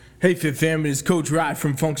Hey Fit Fam, it is Coach Rye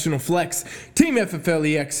from Functional Flex, Team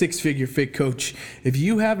FFLEX, six-figure fit coach. If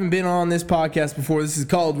you haven't been on this podcast before, this is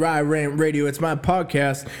called Rye Rant Radio. It's my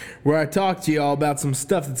podcast where I talk to you all about some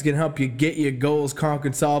stuff that's going to help you get your goals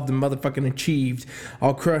conquered, solved, and motherfucking achieved.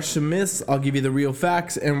 I'll crush some myths, I'll give you the real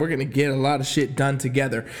facts, and we're going to get a lot of shit done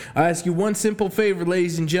together. I ask you one simple favor,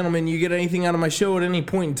 ladies and gentlemen. You get anything out of my show at any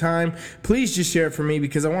point in time, please just share it for me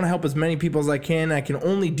because I want to help as many people as I can. I can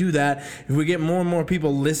only do that if we get more and more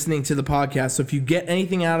people listening to the podcast. So if you get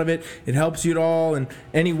anything out of it, it helps you at all in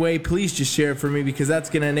any way, please just share it for me because that's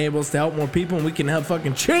going to enable us to help more people and we can help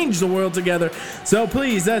fucking change the world together. So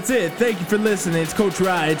please, that's it. Thank you for listening. It's Coach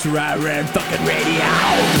Rye. It's Rye Rant fucking Radio.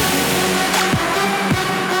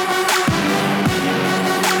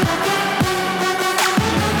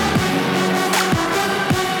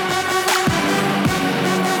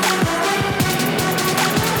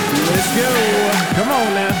 Let's go. Come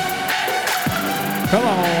on now. Come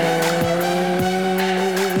on.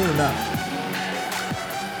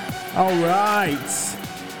 All right.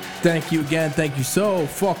 Thank you again. Thank you so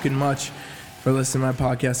fucking much for listening to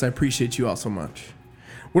my podcast. I appreciate you all so much.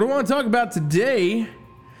 What I want to talk about today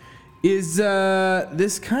is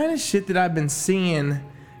this kind of shit that I've been seeing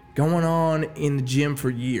going on in the gym for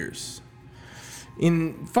years.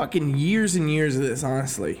 In fucking years and years of this,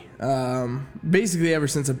 honestly. Basically ever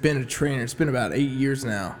since I've been a trainer. It's been about 8 years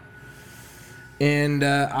now. And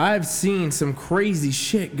I've seen some crazy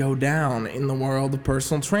shit go down in the world of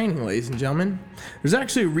personal training, ladies and gentlemen. There's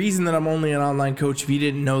actually a reason that I'm only an online coach. If you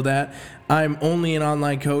didn't know that, I'm only an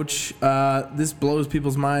online coach. This blows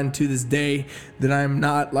people's mind to this day that I'm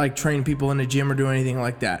not like training people in a gym or doing anything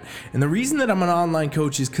like that. And the reason that I'm an online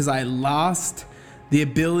coach is because I lost the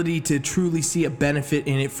ability to truly see a benefit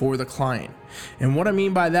in it for the client. And what I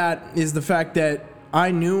mean by that is the fact that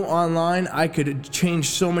I knew online I could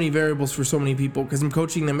change so many variables for so many people because I'm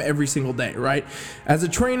coaching them every single day, right? As a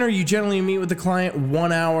trainer, you generally meet with the client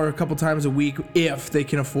 1 hour a couple times a week if they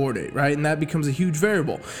can afford it, right? And that becomes a huge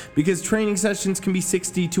variable because training sessions can be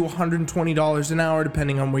 $60 to $120 an hour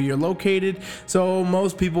depending on where you're located. So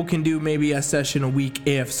most people can do maybe a session a week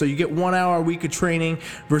if. So you get 1 hour a week of training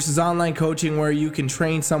versus online coaching where you can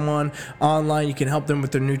train someone online, you can help them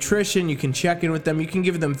with their nutrition, you can check in with them, you can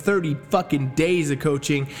give them 30 fucking days of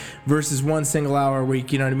coaching versus 1 single hour a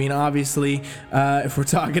week. You know what I mean? Obviously, if we're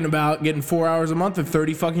talking about getting 4 hours a month of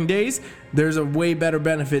 30 fucking days, there's a way better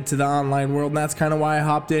benefit to the online world, and that's kind of why I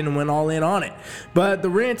hopped in and went all in on it. But the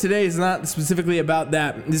rant today is not specifically about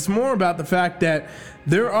that. It's more about the fact that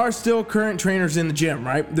there are still current trainers in the gym,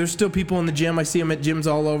 right? There's still people in the gym. I see them at gyms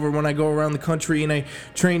all over when I go around the country and I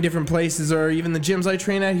train different places, or even the gyms I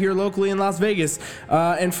train at here locally in Las Vegas,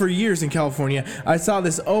 and for years in California. I saw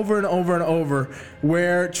this over and over and over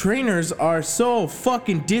where trainers are so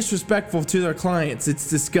fucking disrespectful to their clients. It's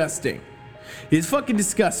disgusting. It fucking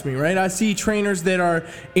disgusts me, right? I see trainers that are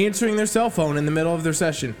answering their cell phone in the middle of their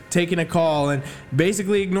session, taking a call and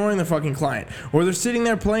basically ignoring their fucking client. Or they're sitting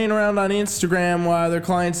there playing around on Instagram while their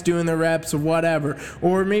client's doing their reps or whatever.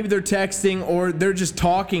 Or maybe they're texting or they're just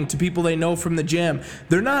talking to people they know from the gym.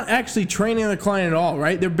 They're not actually training their client at all,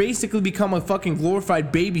 right? They're basically become a fucking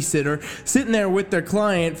glorified babysitter sitting there with their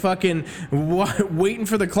client fucking waiting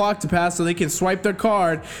for the clock to pass so they can swipe their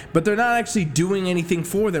card, but they're not actually doing anything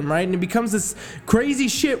for them, right? And it becomes this crazy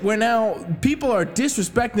shit where now people are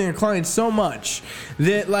disrespecting their clients so much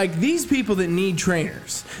that like these people that need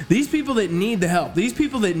trainers, these people that need the help, these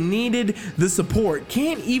people that needed the support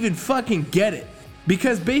can't even fucking get it.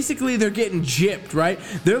 Because basically they're getting gypped, right?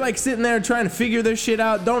 They're like sitting there trying to figure their shit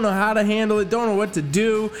out, don't know how to handle it, don't know what to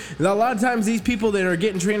do. And a lot of times these people that are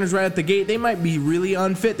getting trainers right at the gate, they might be really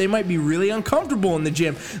unfit, they might be really uncomfortable in the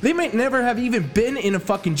gym. They might never have even been in a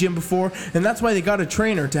fucking gym before, and that's why they got a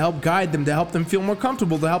trainer to help guide them, to help them feel more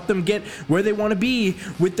comfortable, to help them get where they want to be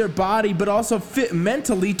with their body, but also fit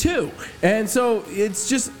mentally too. And so it's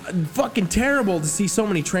just fucking terrible to see so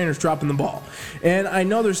many trainers dropping the ball. And I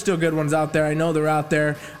know there's still good ones out there, I know they're out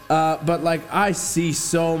there, but like I see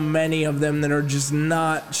so many of them that are just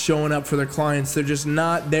not showing up for their clients. They're just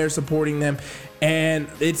not there supporting them, and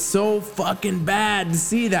it's so fucking bad to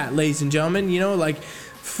see that, ladies and gentlemen. You know, like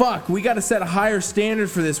fuck, we got to set a higher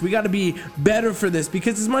standard for this. We got to be better for this,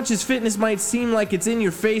 because as much as fitness might seem like it's in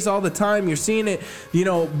your face all the time, you're seeing it, you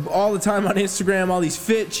know, all the time on Instagram, all these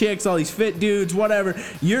fit chicks, all these fit dudes, whatever.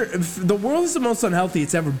 The world is the most unhealthy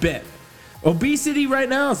it's ever been. Obesity right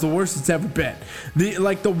now is the worst it's ever been.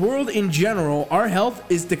 The world in general, our health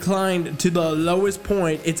is declined to the lowest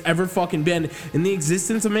point it's ever fucking been in the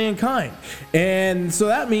existence of mankind. And so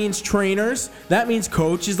that means trainers, that means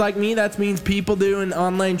coaches like me, that means people doing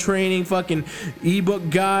online training, fucking ebook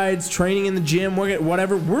guides, training in the gym,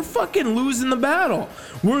 whatever. We're fucking losing the battle.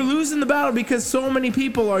 We're losing the battle because so many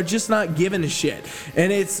people are just not giving a shit.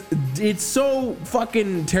 And it's so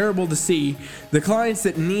fucking terrible to see the clients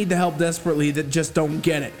that need the help desperately that just don't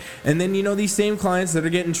get it. And then, these same clients that are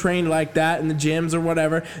getting trained like that in the gyms or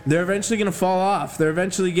whatever, they're eventually going to fall off. They're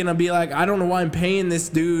eventually going to be like, I don't know why I'm paying this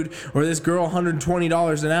dude or this girl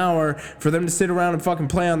 $120 an hour for them to sit around and fucking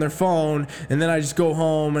play on their phone, and then I just go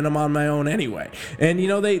home and I'm on my own anyway. And,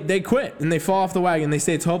 they quit and they fall off the wagon. They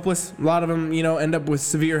say it's hopeless. A lot of them, end up with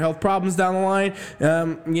severe health problems down the line. A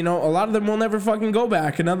lot of them will never fucking go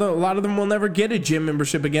back. A lot of them will never get a gym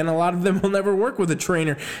membership again. A lot of them will never work with a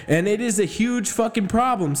trainer. And it is a huge fucking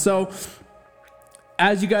problem. So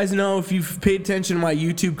as you guys know, if you've paid attention to my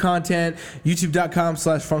YouTube content,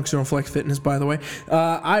 youtube.com/functionalflexfitness, by the way,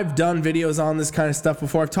 I've done videos on this kind of stuff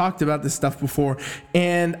before. I've talked about this stuff before,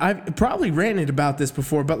 and I've probably ranted about this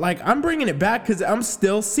before, but I'm bringing it back because I'm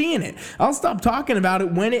still seeing it. I'll stop talking about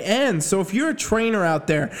it when it ends. So if you're a trainer out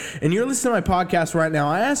there and you're listening to my podcast right now,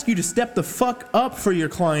 I ask you to step the fuck up for your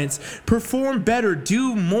clients. Perform better.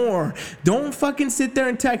 Do more. Don't fucking sit there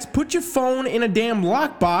and text. Put your phone in a damn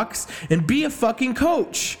lockbox and be a fucking coach.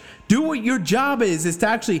 Do what your job is to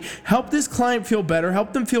actually help this client feel better,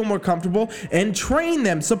 help them feel more comfortable, and train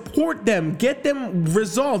them, support them, get them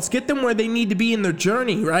results, get them where they need to be in their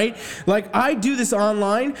journey, right? I do this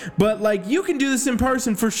online, but you can do this in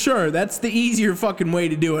person for sure. That's the easier fucking way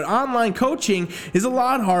to do it. Online coaching is a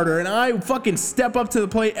lot harder, and I fucking step up to the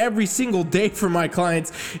plate every single day for my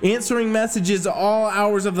clients, answering messages all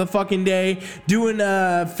hours of the fucking day, doing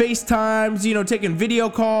FaceTimes, taking video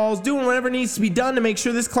calls, doing whatever needs to be done to make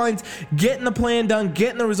sure this client's getting the plan done,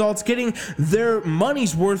 getting the results, getting their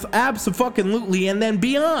money's worth abso-fucking-lutely and then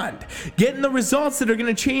beyond, getting the results that are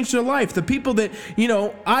going to change their life. The people that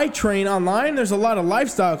I train online, there's a lot of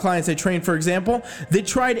lifestyle clients I train, for example, they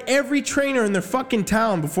tried every trainer in their fucking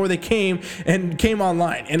town before they came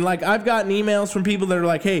online. And I've gotten emails from people that are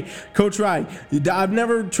like, hey, Coach Rye, I've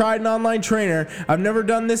never tried an online trainer, I've never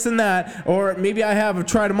done this and that, or maybe I've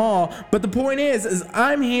tried them all, but the point is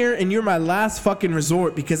I'm here and you're my last fucking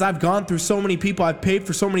resort because I've gone through so many people, I've paid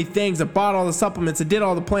for so many things, I bought all the supplements, I did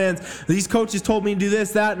all the plans, these coaches told me to do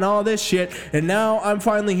this, that, and all this shit, and now I'm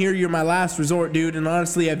finally here, you're my last resort, dude, and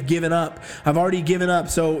honestly, I've given up. I've already given up,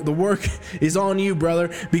 so the work is on you,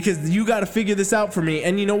 brother, because you gotta figure this out for me.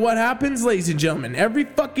 And you know what happens, ladies and gentlemen? Every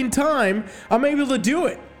fucking time, I'm able to do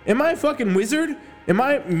it. Am I a fucking wizard?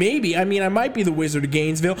 Maybe. I might be the Wizard of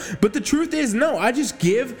Gainesville, but the truth is, no, I just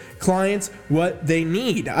give clients what they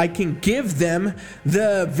need. I can give them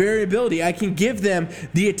the variability. I can give them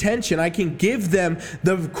the attention. I can give them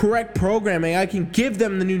the correct programming. I can give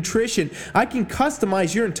them the nutrition. I can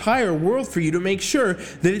customize your entire world for you to make sure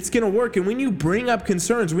that it's going to work. And when you bring up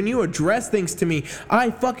concerns, when you address things to me,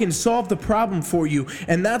 I fucking solve the problem for you.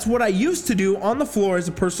 And that's what I used to do on the floor as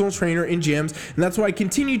a personal trainer in gyms. And that's what I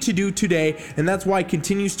continue to do today. And that's why it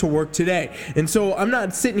continues to work today. And so I'm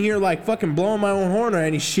not sitting here fucking blowing my own horn or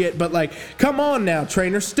any shit, but come on now,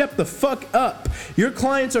 trainer, step the fuck up. Your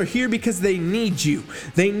clients are here because they need you.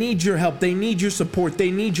 They need your help. They need your support.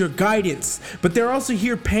 They need your guidance. But they're also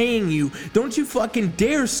here paying you. Don't you fucking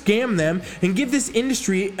dare scam them and give this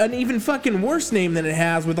industry an even fucking worse name than it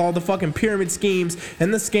has with all the fucking pyramid schemes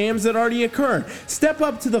and the scams that already occur. Step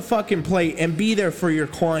up to the fucking plate and be there for your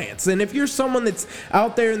clients. And if you're someone that's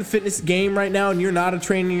out there in the fitness game right now and you're not a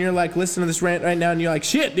trainer and you're listening to this rant right now and you're like,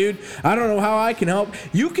 shit, dude, I don't know how I can help.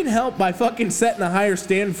 You can help by fucking setting a higher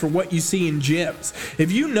standard for what you see in gyms.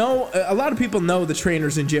 If you know, a lot of people know the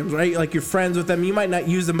trainers in gyms, right? You're friends with them. You might not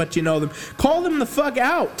use them, but you know them. Call them the fuck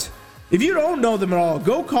out. If you don't know them at all,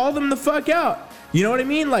 go call them the fuck out. You know what I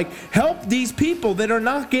mean? Help these people that are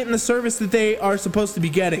not getting the service that they are supposed to be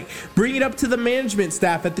getting. Bring it up to the management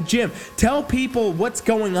staff at the gym. Tell people what's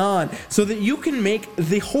going on so that you can make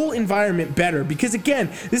the whole environment better. Because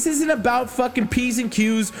again, this isn't about fucking P's and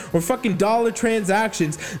Q's or fucking dollar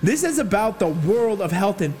transactions. This is about the world of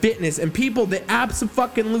health and fitness and people that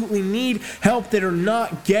absolutely need help that are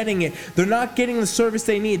not getting it. They're not getting the service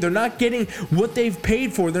they need. They're not getting what they've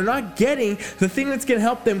paid for. They're not getting the thing that's going to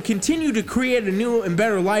help them continue to create a new and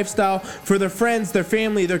better lifestyle for their friends, their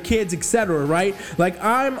family, their kids, etc., right? Like,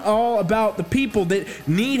 I'm all about the people that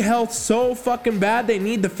need health so fucking bad, they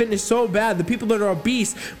need the fitness so bad, the people that are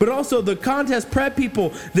obese, but also the contest prep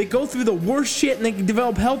people that go through the worst shit and they can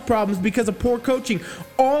develop health problems because of poor coaching.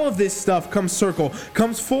 All of this stuff comes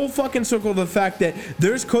full fucking circle to the fact that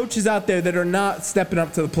there's coaches out there that are not stepping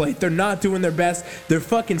up to the plate. They're not doing their best. They're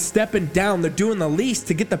fucking stepping down. They're doing the least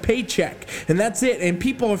to get the paycheck. And that's it. And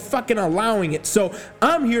people are fucking allowing it. So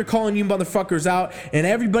I'm here calling you motherfuckers out, and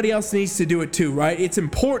everybody else needs to do it too, right? It's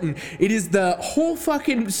important. It is the whole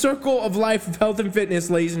fucking circle of life of health and fitness,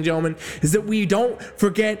 ladies and gentlemen, is that we don't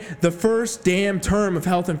forget the first damn term of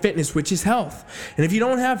health and fitness, which is health. And if you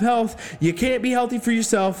don't have health, you can't be healthy for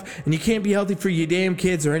yourself, and you can't be healthy for your damn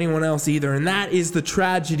kids or anyone else either. And that is the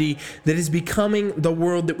tragedy that is becoming the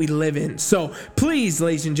world that we live in. So please,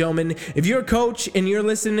 ladies and gentlemen, if you're a coach and you're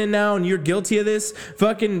listening now and you're guilty of this,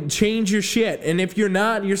 fucking change your shit. And if you're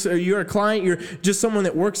not, you're a client, you're just someone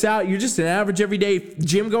that works out, you're just an average everyday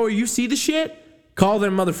gym goer, you see the shit, call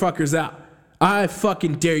them motherfuckers out. I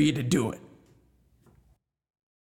fucking dare you to do it.